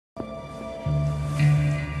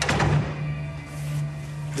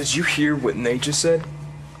Did you hear what Nate just said?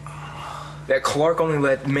 That Clark only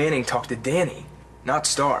let Manning talk to Danny, not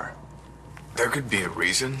Starr. There could be a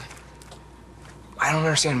reason. I don't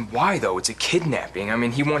understand why, though. It's a kidnapping. I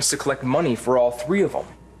mean, he wants to collect money for all three of them.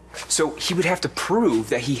 So he would have to prove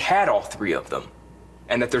that he had all three of them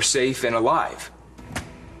and that they're safe and alive.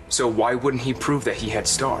 So why wouldn't he prove that he had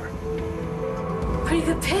Starr? Pretty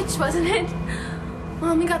good pitch, wasn't it?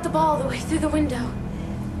 Mommy got the ball all the way through the window.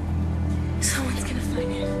 Someone's gonna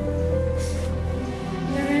find it.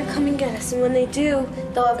 They're gonna come and get us, and when they do,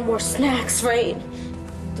 they'll have more snacks, right?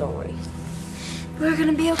 Don't worry. We're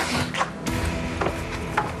gonna be okay.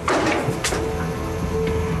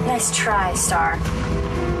 Nice try, Starr.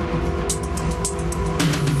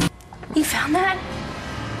 You found that?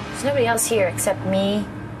 There's nobody else here except me,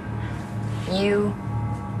 you,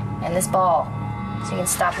 and this ball. So you can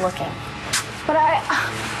stop looking. But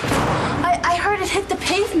I heard it hit the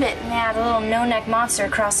pavement. Yeah, the little no-neck monster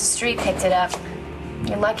across the street picked it up.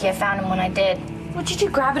 You're lucky I found him when I did. What, did you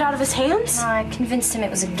grab it out of his hands? No, I convinced him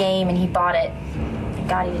it was a game and he bought it. Thank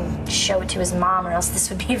God he didn't show it to his mom, or else this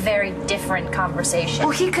would be a very different conversation.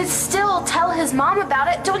 Well, he could still tell his mom about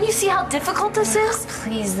it. Don't you see how difficult this is?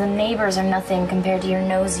 Please, the neighbors are nothing compared to your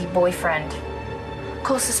nosy boyfriend.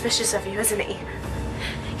 Cole's suspicious of you, isn't he?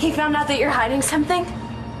 He found out that you're hiding something?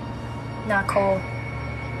 Not Cole.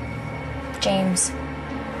 James.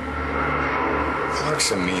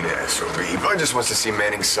 Clark's a mean SOB. He probably just wants to see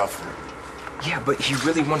Manning suffer. Yeah, but he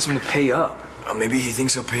really wants him to pay up. Maybe he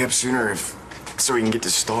thinks he'll pay up sooner so he can get to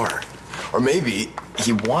Starr. Or maybe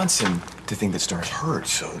he wants him to think that Starr's hurt,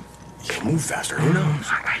 so he'll move faster. Who knows?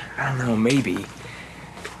 I don't know, maybe.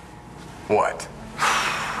 What?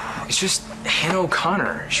 It's just Hannah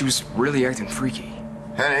O'Connor. She was really acting freaky.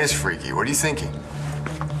 Hannah is freaky. What are you thinking?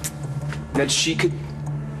 That she could...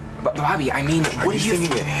 But Bobby, I mean, Are you thinking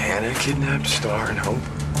that Hannah kidnapped Starr and Hope?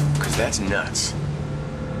 Because that's nuts.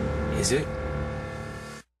 Is it?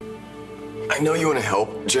 I know you want to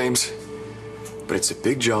help, James, but it's a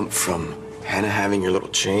big jump from Hannah having your little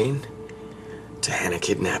chain to Hannah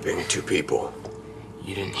kidnapping two people.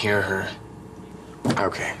 You didn't hear her.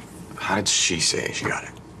 Okay. How did she say she got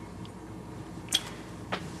it?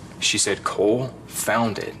 She said Cole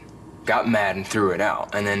found it, got mad and threw it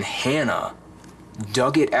out, and then Hannah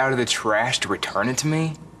dug it out of the trash to return it to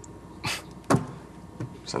me?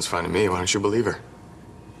 Sounds fine to me. Why don't you believe her?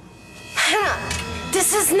 Hannah,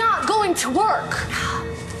 this is not going to work.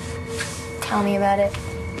 Tell me about it.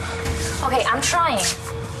 Okay, I'm trying.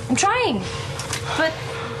 But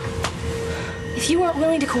if you weren't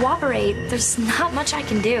willing to cooperate, there's not much I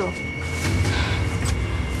can do.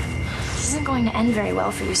 This isn't going to end very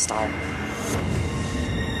well for you, Starr.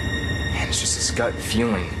 Man, it's just this gut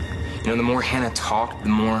feeling. You know, the more Hannah talked, the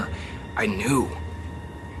more I knew.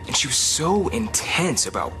 And she was so intense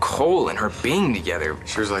about Cole and her being together.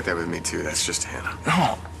 She was like that with me, too. That's just Hannah.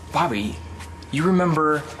 No, Bobby, you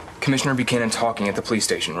remember Commissioner Buchanan talking at the police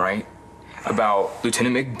station, right? About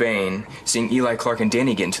Lieutenant McBain seeing Eli Clark and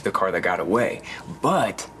Danny get into the car that got away.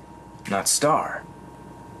 But not Starr.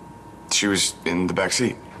 She was in the back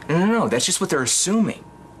seat. No, that's just what they're assuming.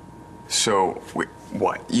 So, wait,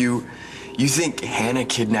 what? You think Hannah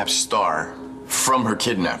kidnapped Starr from her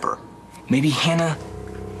kidnapper? Maybe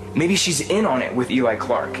she's in on it with Eli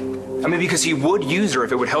Clark. I mean, because he would use her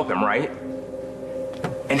if it would help him, right?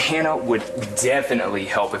 And Hannah would definitely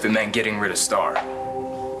help if it meant getting rid of Starr.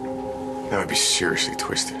 That would be seriously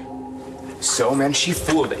twisted. So, man, she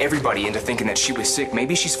fooled everybody into thinking that she was sick.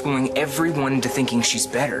 Maybe she's fooling everyone into thinking she's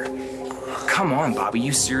better. Come on, Bobby,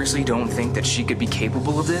 you seriously don't think that she could be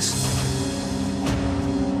capable of this?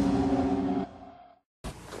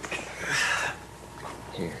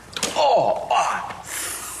 Here.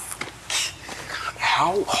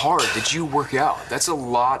 How hard did you work out? That's a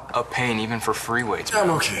lot of pain, even for free weights. I'm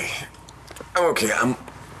okay. I'm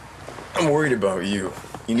worried about you.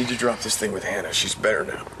 You need to drop this thing with Hannah. She's better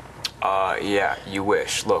now. Yeah, you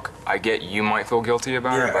wish. Look, I get you might feel guilty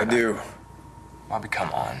about it. Yeah, I do. Bobby,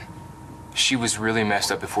 come on. She was really messed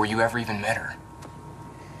up before you ever even met her.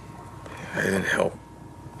 I didn't help.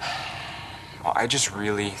 Well, I just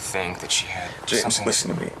really think that she had James, something...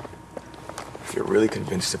 listen to me. If you're really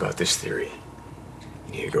convinced about this theory,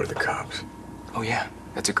 you need to go to the cops. Oh, yeah.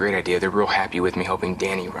 That's a great idea. They're real happy with me helping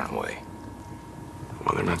Danny run away.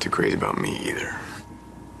 Well, they're not too crazy about me either.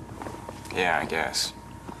 Yeah, I guess.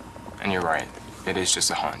 And you're right. It is just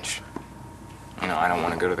a hunch. You know, I don't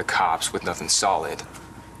want to go to the cops with nothing solid.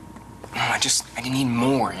 No, I need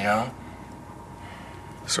more, you know?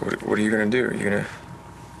 So what are you gonna do? Are you gonna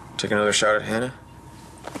take another shot at Hannah?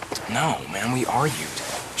 No, man, we argued.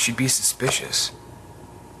 She'd be suspicious.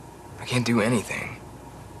 I can't do anything.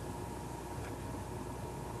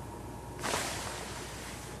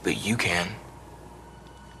 but you can.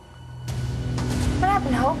 What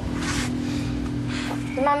happened, Hope?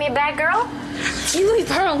 Your mommy a bad girl? You leave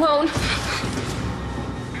her alone.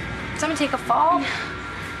 Someone take a fall?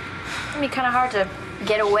 It'd be kind of hard to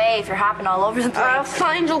get away if you're hopping all over the place. I'll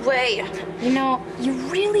find a way. You know, you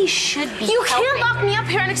really should be You helping. can't lock me up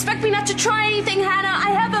here and expect me not to try anything, Hannah. I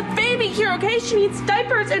have a baby here, okay? She needs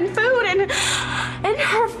diapers and food and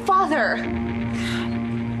her father.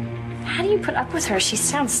 How do you put up with her? She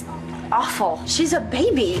sounds awful. She's a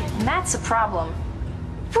baby. And that's a problem.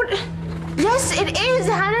 What? Yes, it is,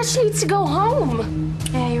 Hannah. She needs to go home.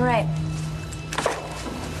 Yeah, you're right.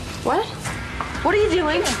 What? What are you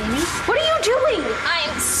doing? What are you doing?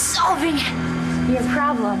 I'm solving your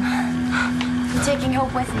problem. I'm taking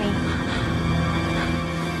Hope with me.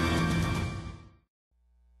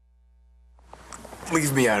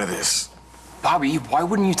 Leave me out of this. Bobby, why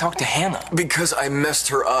wouldn't you talk to Hannah? Because I messed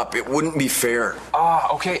her up. It wouldn't be fair.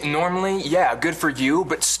 Okay, normally, yeah, good for you,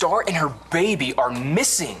 but Starr and her baby are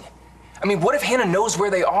missing. I mean, what if Hannah knows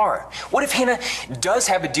where they are? What if Hannah does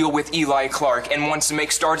have a deal with Eli Clark and wants to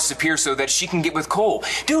make Starr disappear so that she can get with Cole?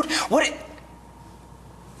 Dude, what if...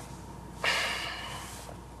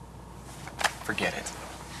 Forget it.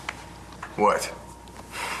 What?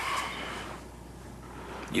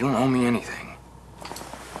 You don't owe me anything.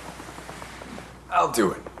 I'll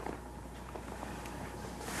do it.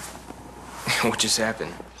 What just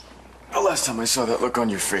happened? The last time I saw that look on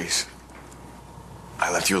your face,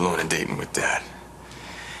 I left you alone and dating with Dad.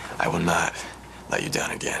 I will not let you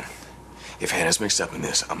down again. If Hannah's mixed up in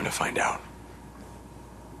this, I'm gonna find out.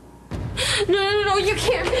 No, you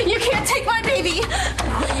can't. You can't take my baby.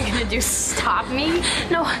 What are you gonna do? Stop me?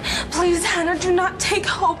 No, please, Hannah, do not take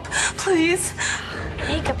Hope. Please.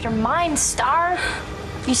 Make up your mind, Starr.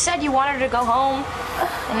 You said you wanted her to go home.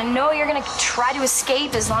 And I know you're gonna try to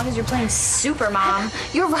escape as long as you're playing Super Mom.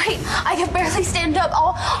 You're right. I can barely stand up.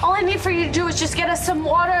 All I need for you to do is just get us some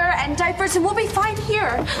water and diapers and we'll be fine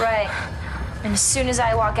here. Right. And as soon as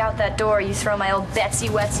I walk out that door, you throw my old Betsy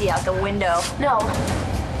Wetsy out the window. No,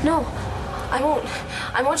 I won't.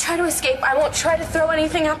 I won't try to escape. I won't try to throw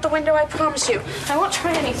anything out the window, I promise you. I won't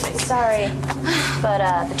try anything. Sorry,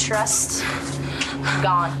 but the trust,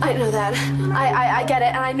 gone. I know that. I get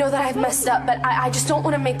it, and I know that I've messed up, but I just don't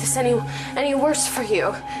want to make this any worse for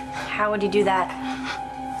you. How would you do that?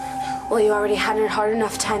 Well, you already had a hard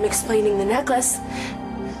enough time explaining the necklace.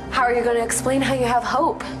 How are you going to explain how you have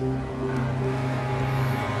hope?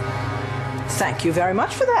 Thank you very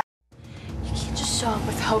much for that. You can't just show up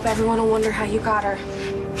with hope. Everyone will wonder how you got her.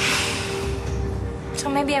 So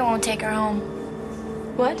maybe I won't take her home.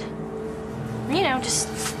 What? You know, just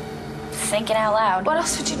thinking out loud. What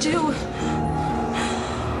else would you do?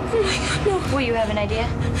 Oh my God, no. Will you have an idea?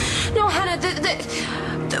 No, Hannah,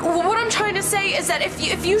 what I'm trying to say is that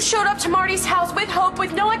if you showed up to Marty's house with Hope,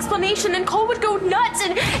 with no explanation, then Cole would go nuts,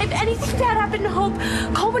 and if anything bad happened to Hope,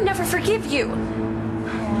 Cole would never forgive you.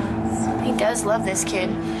 He does love this kid.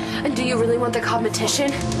 And do you really want the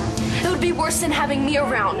competition? It would be worse than having me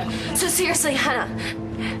around. So seriously, Hannah,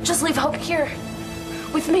 just leave Hope here.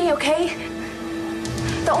 With me, okay?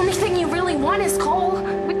 The only thing you really want is Cole.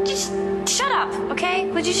 Would you just shut up, okay?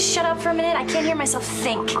 Would you just shut up for a minute? I can't hear myself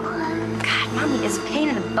think. God, Mommy is a pain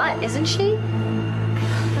in the butt, isn't she?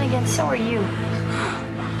 And again, so are you.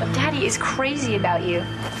 But Daddy is crazy about you.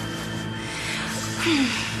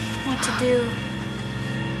 What to do?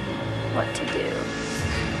 What to do?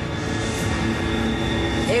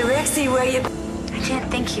 Hey, Rexy, where you... I can't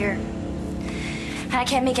think here. And I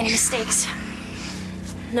can't make any mistakes.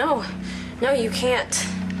 No, you can't.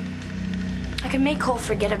 I can make Cole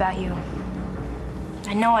forget about you.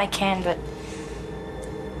 I know I can, but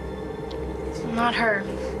not her.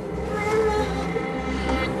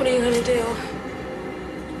 What are you gonna do?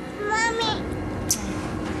 Mommy.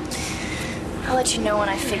 I'll let you know when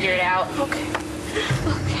I figure it out. Okay.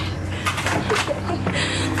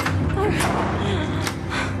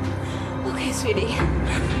 Okay, sweetie.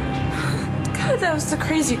 God, that was the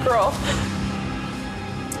crazy girl.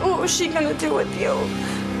 What was she gonna do with you?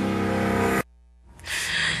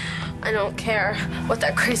 I don't care what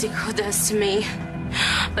that crazy girl does to me,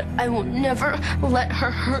 but I will never let her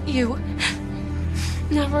hurt you.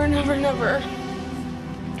 Never, never, never.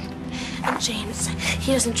 And James,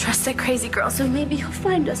 he doesn't trust that crazy girl, so maybe he'll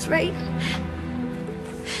find us, right?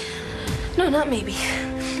 No, not maybe.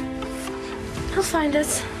 He'll find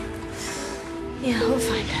us. Yeah, he'll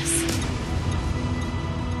find us.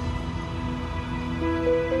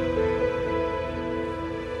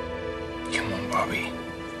 Come on, Bobby.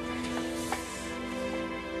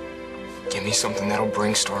 Give me something that'll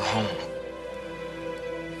bring Starr home.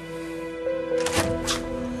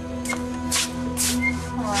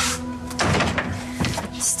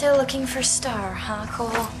 Still looking for Starr, huh, Cole?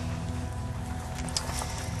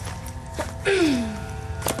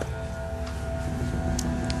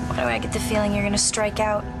 Why do I get the feeling you're gonna strike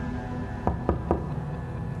out?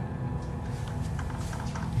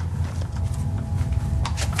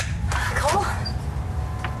 Cole?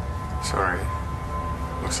 Sorry.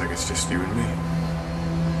 Looks like it's just you and me.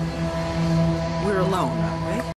 We're alone, right?